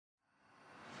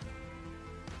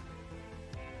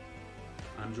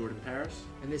I'm Jordan Paris.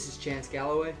 And this is Chance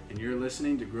Galloway. And you're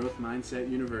listening to Growth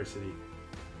Mindset University.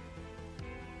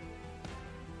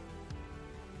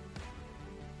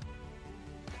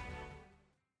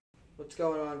 What's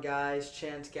going on, guys?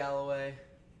 Chance Galloway.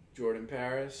 Jordan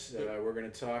Paris. We're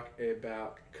going to talk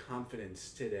about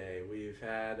confidence today. We've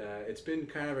had, it's been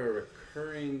kind of a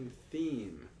recurring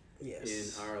theme in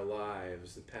our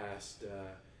lives the past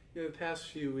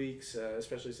few weeks,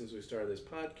 especially since we started this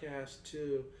podcast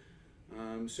too.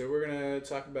 So we're going to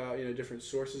talk about, different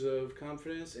sources of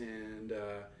confidence and,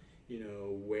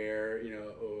 where,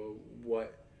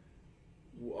 what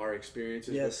our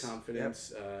experiences with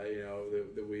confidence,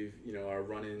 that we've, our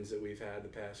run-ins that we've had the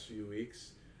past few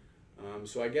weeks.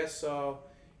 So I guess I'll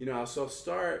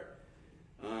start,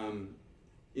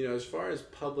 as far as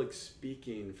public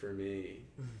speaking for me,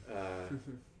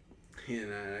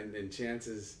 and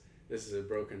Chance's, this is a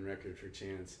broken record for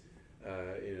Chance,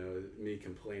 me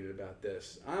complaining about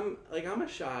this. I'm a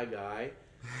shy guy.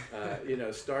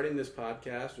 Starting this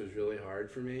podcast was really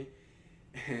hard for me.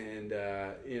 And,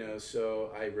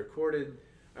 so I recorded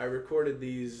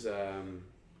these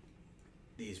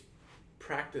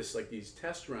practice, like these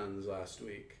test runs last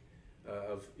week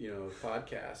of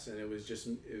podcasts, and it was just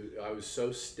I was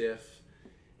so stiff,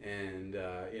 and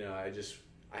I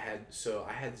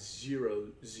had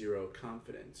zero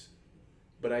confidence,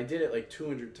 but I did it like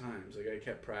 200 times. Like I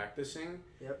kept practicing,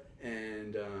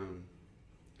 and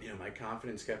my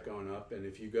confidence kept going up. And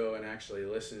if you go and actually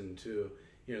listen to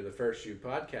the first few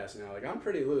podcasts now, like I'm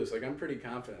pretty loose, like I'm pretty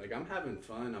confident, like I'm having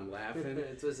fun, I'm laughing.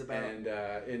 That's what it's about.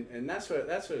 And that's what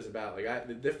it's about. Like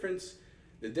the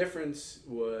difference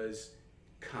was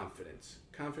confidence.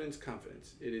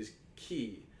 It is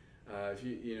key. If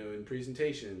you in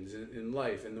presentations, in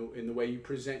life, in the way you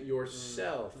present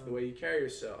yourself, the way you carry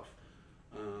yourself,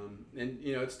 and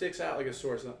it sticks out like a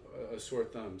sore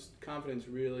thumb. Confidence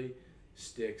really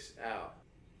sticks out.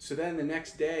 So then the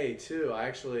next day too,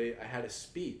 I had a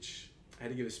speech. I had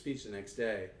to give a speech the next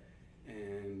day,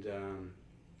 and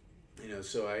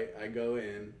so I go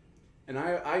in, and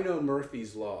I know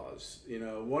Murphy's laws.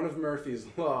 One of Murphy's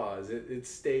laws, it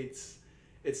states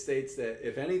that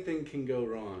if anything can go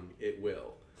wrong, it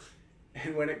will.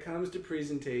 And when it comes to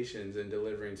presentations and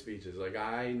delivering speeches,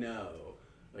 I know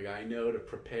to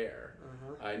prepare.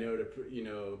 I know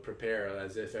to prepare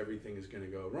as if everything is going to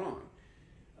go wrong.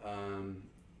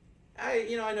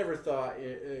 I never thought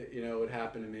it would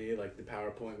happen to me, like the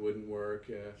PowerPoint wouldn't work,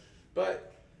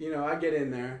 but I get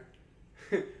in there.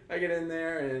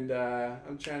 And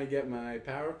I'm trying to get my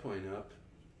PowerPoint up.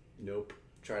 Nope.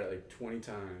 Tried it like 20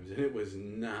 times, and it was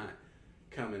not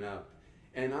coming up.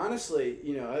 And honestly,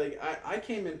 I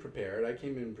came in prepared. I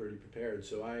came in pretty prepared,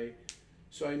 so I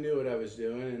knew what I was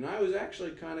doing, and I was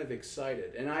actually kind of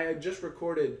excited. And I had just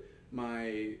recorded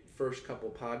my first couple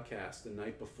podcasts the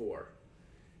night before.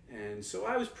 And so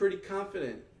I was pretty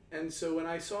confident. And so when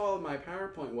I saw my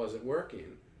PowerPoint wasn't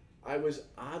working, I was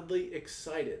oddly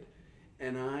excited.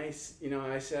 And I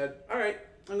said, all right,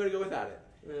 I'm going to go without it.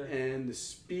 Yeah. And the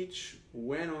speech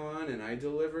went on, and I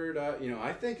delivered,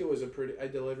 I think I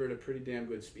delivered a pretty damn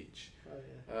good speech. Oh,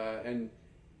 yeah.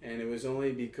 And it was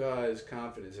only because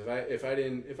confidence. If I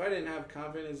didn't have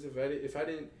confidence,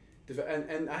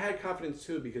 and I had confidence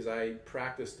too because I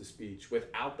practiced the speech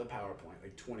without the PowerPoint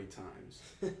like 20 times.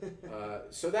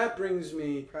 So that brings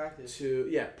me to practice.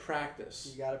 You got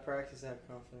to practice that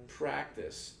confidence.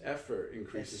 Practice, effort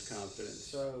increases confidence.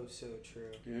 So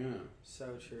true. Yeah.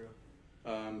 So true.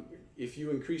 If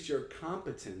you increase your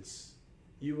competence,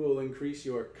 you will increase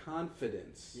your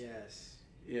confidence. Yes.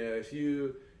 Yeah.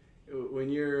 When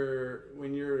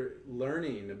you're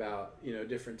learning about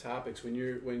different topics, when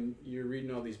you're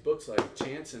reading all these books like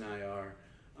Chance and I are,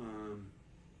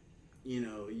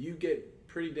 you get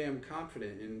pretty damn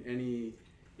confident in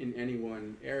any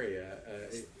one area.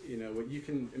 You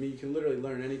can literally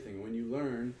learn anything. When you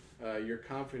learn, your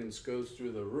confidence goes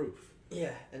through the roof.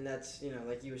 Yeah, and that's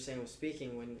like you were saying with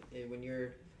speaking, when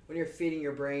you're feeding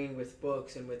your brain with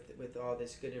books and with all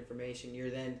this good information, you're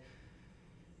then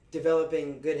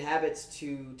developing good habits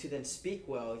to then speak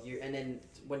well. And then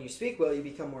when you speak well, you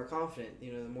become more confident.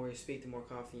 The more you speak, the more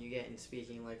confident you get in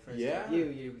speaking. Like for instance,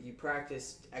 you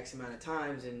practiced X amount of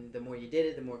times, and the more you did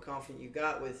it, the more confident you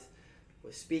got with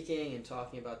speaking and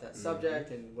talking about that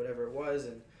subject and whatever it was.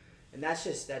 And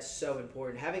that's so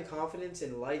important. Having confidence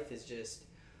in life is just,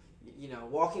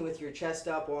 walking with your chest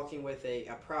up, walking with a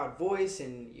proud voice,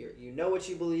 and you know what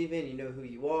you believe in, you know who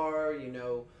you are, you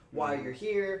know why you're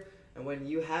here. And when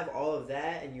you have all of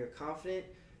that and you're confident,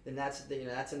 then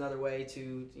that's another way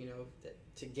to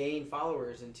gain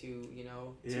followers and to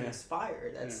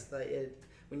inspire. That's like it.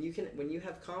 when you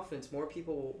have confidence, more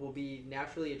people will be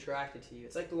naturally attracted to you.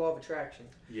 It's like the law of attraction.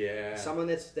 Yeah. Someone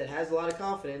that has a lot of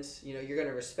confidence, you know, you're going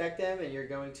to respect them and you're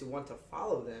going to want to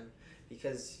follow them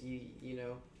because you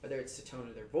know, whether it's the tone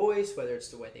of their voice, whether it's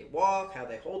the way they walk, how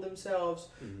they hold themselves,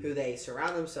 who they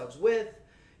surround themselves with,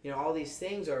 you know, all these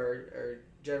things are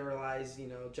generalized, you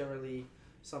know, generally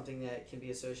something that can be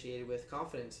associated with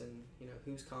confidence, and you know,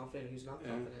 who's confident, who's not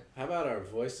confident. How about our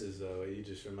voices, though? You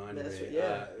just reminded me.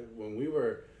 Yeah.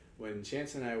 When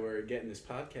Chance and I were getting this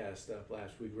podcast up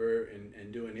last week,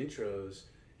 and doing intros,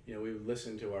 you know, we would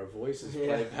listen to our voices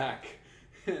play back.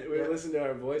 We would listen to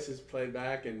our voices play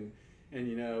back, and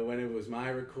you know, when it was my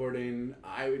recording,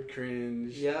 I would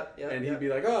cringe. And he'd be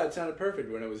like, "Oh, it sounded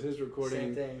perfect." When it was his recording,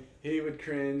 same thing. He would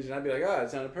cringe, and I'd be like, "Oh, it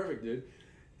sounded perfect, dude."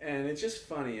 And it's just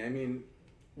funny. I mean,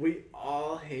 we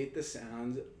all hate the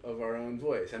sound of our own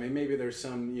voice. I mean, maybe there's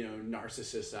some, you know,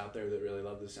 narcissists out there that really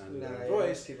love the sound of their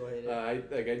voice. People hate it.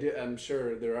 I do. I'm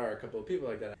sure there are a couple of people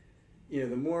like that. You know,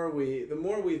 the more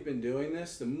we've been doing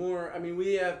this, the more. I mean,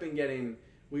 we've been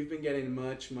getting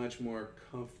much more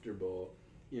comfortable,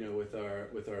 you know, with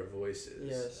our voices.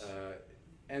 Yes.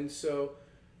 And so,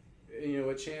 you know,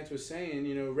 what Chance was saying,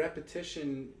 you know,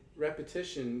 repetition.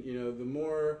 You know, the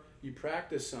more you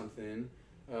practice something.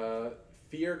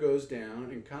 Fear goes down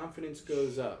and confidence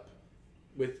goes up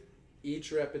with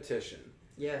each repetition.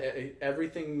 Yeah.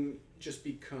 Everything just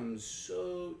becomes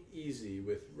so easy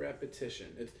with repetition.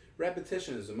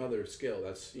 Repetition is the mother of skill.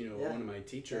 That's, you know, one of my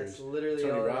teachers, that's literally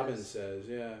Tony all Robbins, says.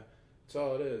 Yeah, that's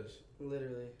all it is.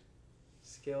 Literally.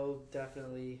 Skill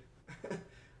definitely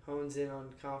hones in on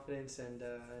confidence and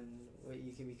what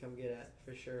you can become good at,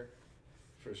 for sure.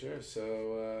 For sure.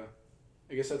 So,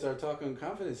 I guess that's our talk on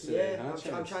confidence today.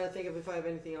 Yeah, I'm trying to think of if I have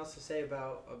anything else to say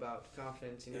about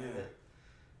confidence. You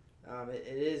know, that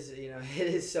it is, you know, it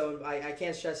is so. I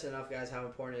can't stress enough, guys, how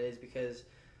important it is, because,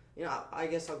 you know, I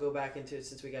guess I'll go back into it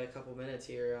since we got a couple minutes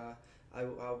here.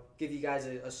 I'll give you guys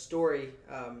a story,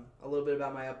 a little bit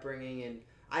about my upbringing, and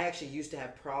I actually used to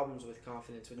have problems with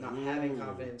confidence, with not having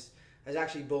confidence. I was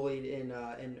actually bullied in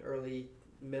early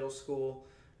middle school,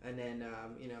 and then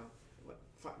you know.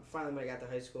 Finally, when I got to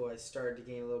high school, I started to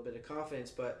gain a little bit of confidence.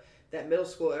 But that middle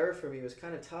school era for me was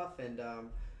kind of tough, and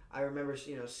I remember,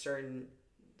 you know, certain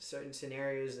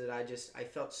scenarios that I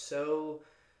felt so,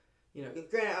 you know.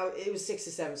 Granted, it was 6th,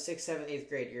 7th, 8th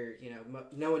grade. You know,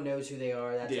 no one knows who they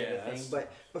are, that type of thing.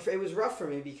 But it was rough for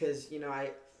me because, you know, I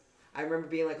remember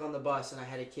being like on the bus and I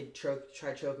had a kid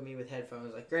try choking me with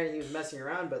headphones. Like, granted, he was messing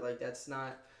around, but like that's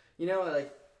not, you know,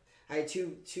 like. I had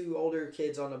two older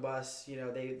kids on the bus. You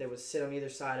know, they would sit on either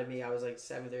side of me. I was like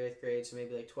 7th or 8th grade, so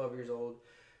maybe like 12 years old.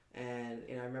 And,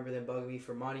 you know, I remember them bugging me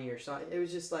for money or something. It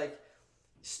was just like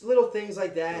little things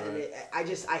like that. Right.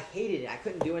 And I hated it. I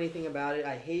couldn't do anything about it.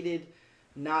 I hated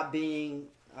not being,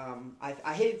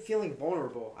 I hated feeling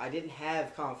vulnerable. I didn't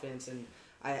have confidence, and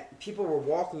people were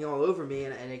walking all over me.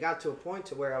 And it got to a point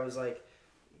to where I was like,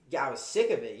 yeah, I was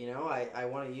sick of it. You know, I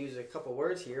want to use a couple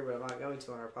words here, but I'm not going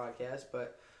to on our podcast.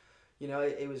 But, you know,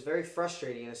 it was very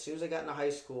frustrating. And as soon as I got into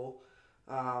high school,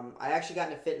 I actually got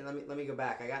into fitness. Let me go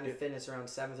back. I got into fitness around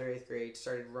 7th or 8th grade.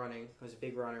 Started running. I was a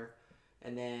big runner.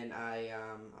 And then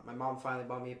my mom finally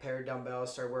bought me a pair of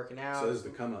dumbbells. Started working out. So this is the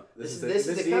come up. This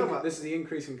is the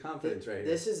increase in confidence right here.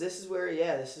 This is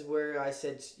where I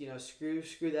said, you know, screw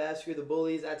that, screw the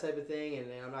bullies, that type of thing, and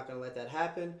I'm not going to let that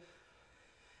happen.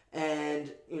 And,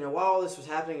 you know, while all this was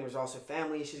happening, there was also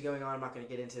family issues going on. I'm not going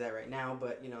to get into that right now,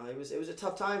 but, you know, it was a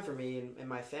tough time for me and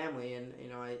my family. And, you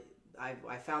know,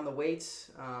 I found the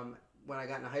weights when I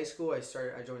got into high school. I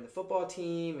joined the football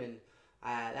team, and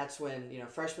that's when, you know,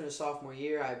 freshman to sophomore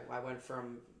year, I went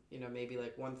from, you know, maybe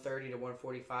like 130 to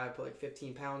 145, put like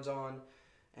 15 pounds on.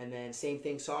 And then same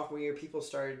thing sophomore year, people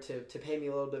started to pay me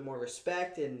a little bit more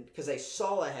respect, and because they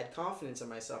saw I had confidence in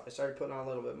myself, I started putting on a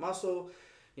little bit of muscle.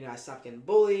 You know, I stopped getting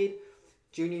bullied.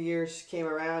 Junior years came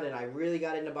around, and I really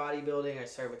got into bodybuilding. I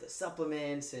started with the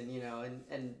supplements, and, you know,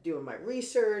 and doing my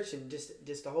research, and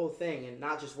just the whole thing, and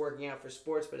not just working out for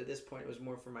sports, but at this point it was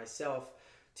more for myself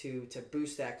to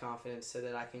boost that confidence so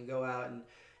that I can go out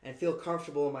and feel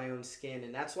comfortable in my own skin.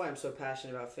 And that's why I'm so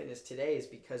passionate about fitness today, is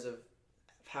because of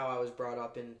how I was brought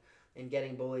up in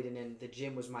getting bullied, and then the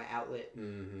gym was my outlet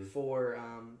for,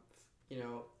 you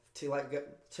know,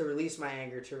 to release my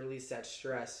anger, to release that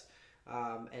stress,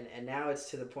 and now it's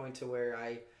to the point to where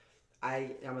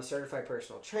I'm a certified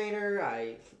personal trainer.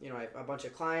 I have a bunch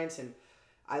of clients, and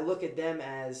I look at them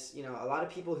as, you know, a lot of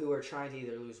people who are trying to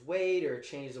either lose weight or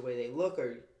change the way they look,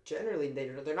 or generally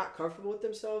they're not comfortable with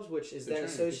themselves, which is then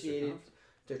associated.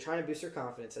 they're trying to boost their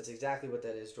confidence. That's exactly what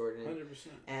that is, Jordan. 100%.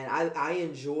 And I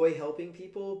enjoy helping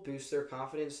people boost their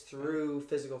confidence through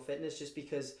physical fitness, just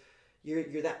because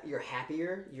you're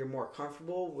happier, you're more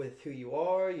comfortable with who you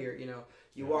are.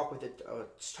 You walk with a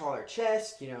taller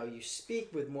chest. You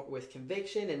speak with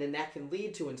conviction, and then that can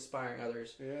lead to inspiring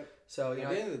others. Yeah. So At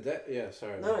the end of the day, yeah.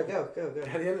 Sorry. No, go. At the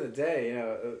end of the day,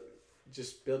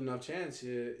 just building up chance.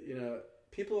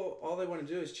 People, all they want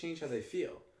to do is change how they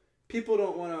feel. People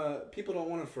don't want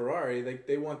a Ferrari.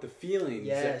 They want the feelings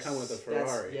that come with a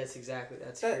Ferrari. Yes, exactly.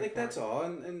 That's all.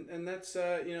 And that's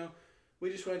we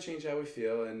just want to change how we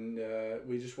feel, and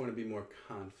we just want to be more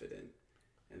confident.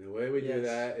 And the way we do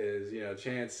that is,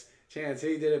 Chance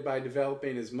he did it by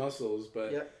developing his muscles,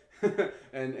 but yep.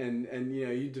 and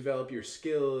you develop your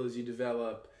skills, you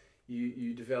develop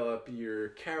your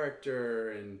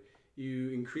character, and you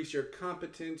increase your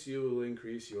competence, you will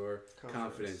increase your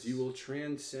confidence. You will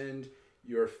transcend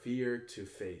your fear to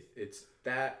faith. It's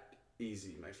that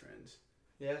easy, my friends.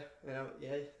 Yeah,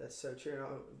 that's so true.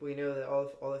 We know that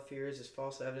all that fear is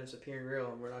false evidence appearing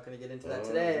real, and we're not going to get into that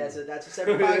today. That's a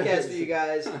separate podcast for you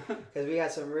guys, because we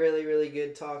got some really, really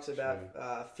good talks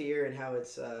about fear and how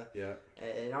it's.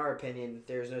 In our opinion,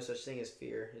 there's no such thing as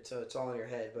fear. It's all in your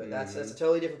head. But that's a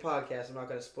totally different podcast. I'm not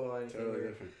going to spoil anything. Totally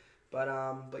different.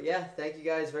 But yeah, thank you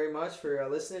guys very much for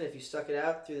listening. If you stuck it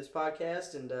out through this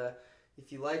podcast, and if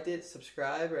you liked it,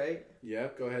 subscribe, right?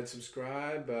 Yep, go ahead,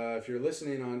 subscribe. If you're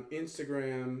listening on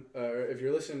Instagram, or if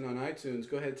you're listening on iTunes,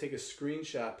 go ahead and take a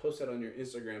screenshot, post that on your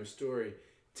Instagram story,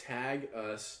 tag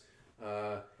us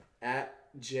at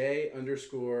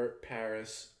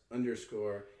J_Paris_,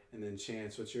 and then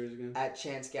Chance. What's yours again? At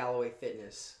Chance Galloway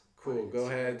Fitness. Cool. Go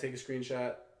ahead, take a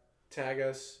screenshot, tag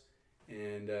us,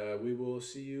 and we will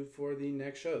see you for the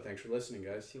next show. Thanks for listening,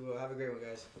 guys. See you. Have a great one,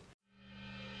 guys.